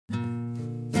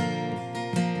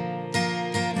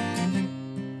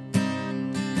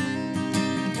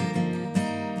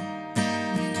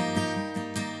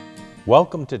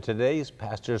Welcome to today's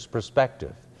Pastor's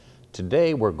Perspective.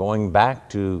 Today we're going back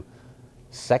to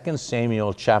 2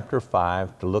 Samuel chapter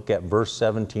 5 to look at verse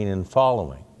 17 and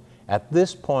following. At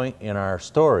this point in our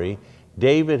story,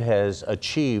 David has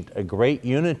achieved a great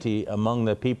unity among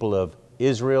the people of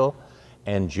Israel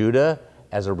and Judah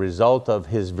as a result of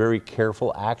his very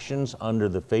careful actions under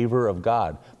the favor of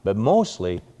God. But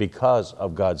mostly because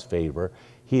of God's favor,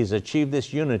 he has achieved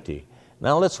this unity.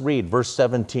 Now let's read verse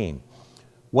 17.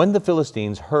 When the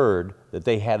Philistines heard that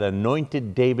they had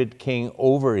anointed David king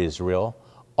over Israel,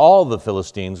 all the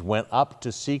Philistines went up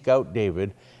to seek out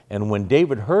David, and when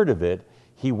David heard of it,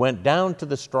 he went down to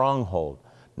the stronghold.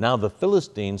 Now the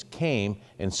Philistines came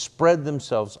and spread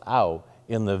themselves out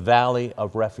in the valley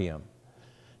of Rephaim.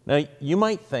 Now you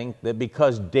might think that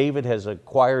because David has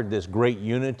acquired this great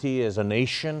unity as a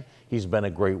nation, he's been a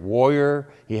great warrior,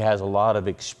 he has a lot of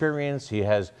experience, he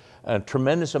has a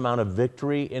tremendous amount of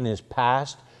victory in his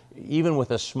past, even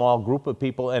with a small group of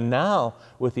people, and now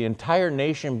with the entire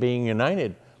nation being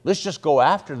united, let's just go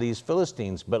after these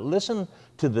Philistines. But listen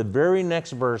to the very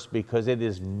next verse, because it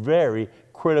is very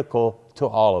critical to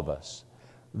all of us.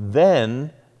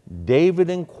 Then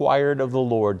David inquired of the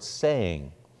Lord,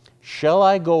 saying, "Shall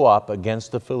I go up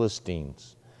against the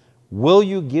Philistines? Will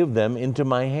you give them into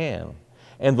my hand?"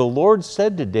 And the Lord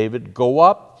said to David, "Go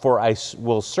up, for I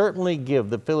will certainly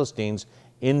give the Philistines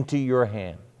into your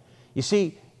hand." You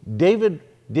see, David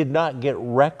did not get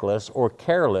reckless or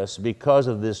careless because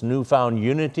of this newfound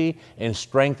unity and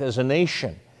strength as a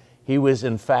nation. He was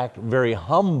in fact very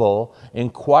humble,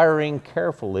 inquiring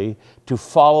carefully to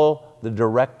follow the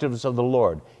directives of the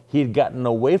Lord. He had gotten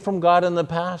away from God in the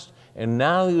past, and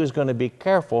now he was going to be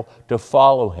careful to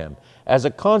follow him. As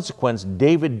a consequence,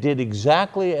 David did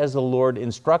exactly as the Lord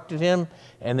instructed him,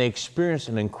 and they experienced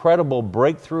an incredible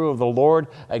breakthrough of the Lord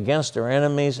against their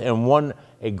enemies and won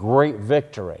a great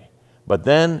victory. But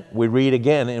then we read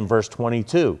again in verse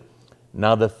 22,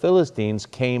 "Now the Philistines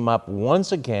came up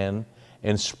once again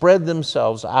and spread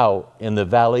themselves out in the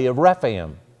valley of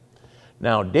Rephaim."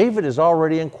 Now, David has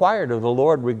already inquired of the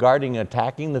Lord regarding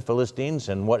attacking the Philistines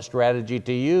and what strategy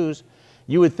to use.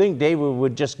 You would think David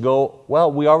would just go,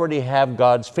 well, we already have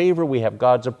God's favor, we have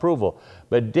God's approval.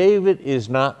 But David is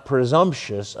not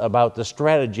presumptuous about the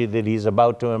strategy that he's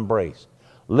about to embrace.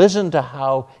 Listen to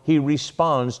how he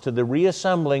responds to the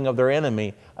reassembling of their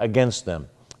enemy against them.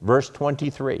 Verse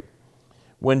 23,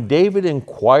 "When David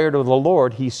inquired of the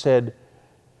Lord, he said,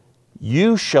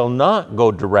 'You shall not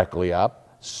go directly up,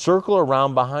 circle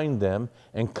around behind them,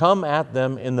 and come at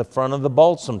them in the front of the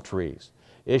balsam trees.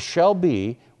 It shall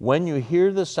be, when you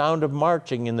hear the sound of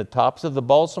marching in the tops of the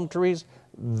balsam trees,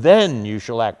 then you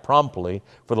shall act promptly,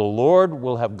 for the Lord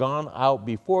will have gone out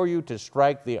before you to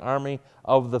strike the army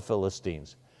of the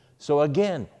Philistines.'" So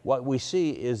again, what we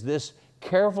see is this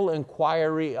careful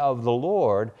inquiry of the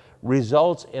Lord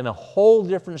results in a whole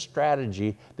different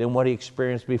strategy than what he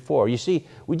experienced before. You see,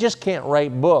 we just can't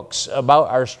write books about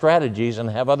our strategies and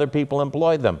have other people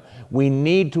employ them. We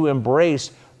need to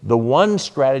embrace the one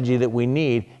strategy that we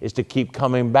need is to keep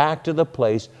coming back to the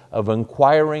place of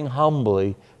inquiring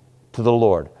humbly to the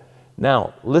Lord.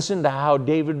 Now, listen to how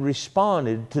David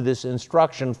responded to this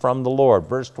instruction from the Lord.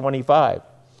 Verse 25,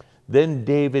 "Then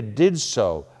David did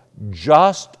so,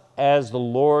 just as the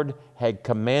Lord had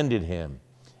commanded him,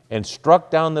 and struck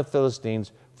down the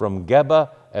Philistines from Geba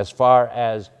as far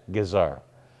as Gezer."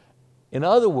 In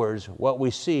other words, what we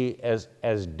see as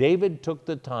David took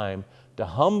the time to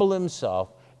humble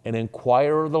himself and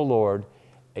inquire of the Lord,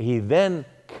 he then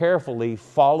carefully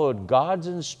followed God's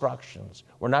instructions.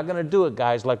 We're not going to do it,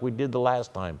 guys, like we did the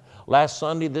last time. Last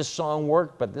Sunday, this song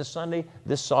worked, but this Sunday,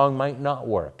 this song might not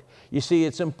work. You see,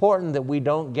 it's important that we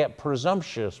don't get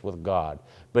presumptuous with God,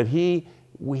 but He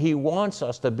wants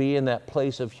us to be in that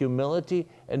place of humility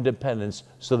and dependence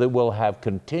so that we'll have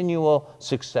continual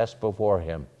success before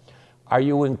Him. Are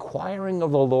you inquiring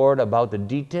of the Lord about the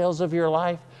details of your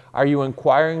life? Are you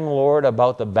inquiring, Lord,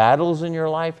 about the battles in your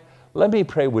life? Let me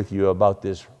pray with you about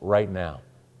this right now.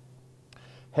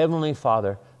 Heavenly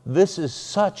Father, this is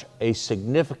such a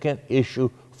significant issue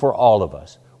for all of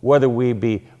us, whether we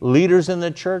be leaders in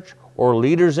the church or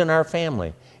leaders in our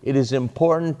family. It is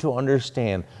important to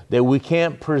understand that we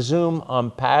can't presume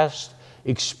on past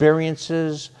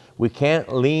experiences. We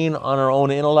can't lean on our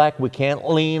own intellect. We can't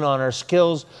lean on our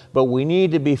skills, but we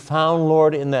need to be found,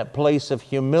 Lord, in that place of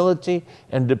humility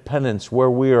and dependence where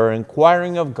we are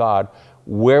inquiring of God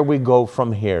where we go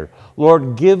from here.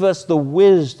 Lord, give us the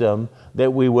wisdom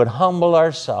that we would humble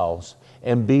ourselves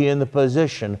and be in the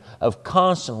position of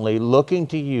constantly looking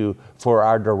to you for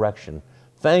our direction.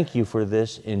 Thank you for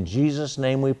this. In Jesus'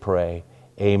 name we pray.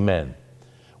 Amen.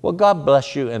 Well, God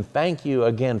bless you, and thank you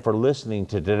again for listening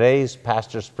to today's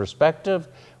Pastor's Perspective.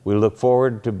 We look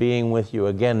forward to being with you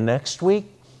again next week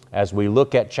as we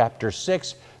look at chapter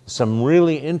 6. Some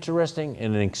really interesting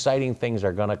and exciting things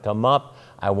are going to come up.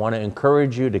 I want to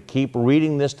encourage you to keep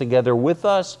reading this together with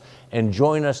us and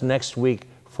join us next week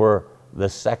for the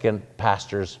second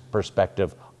Pastor's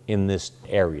Perspective in this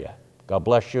area. God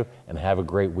bless you and have a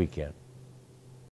great weekend.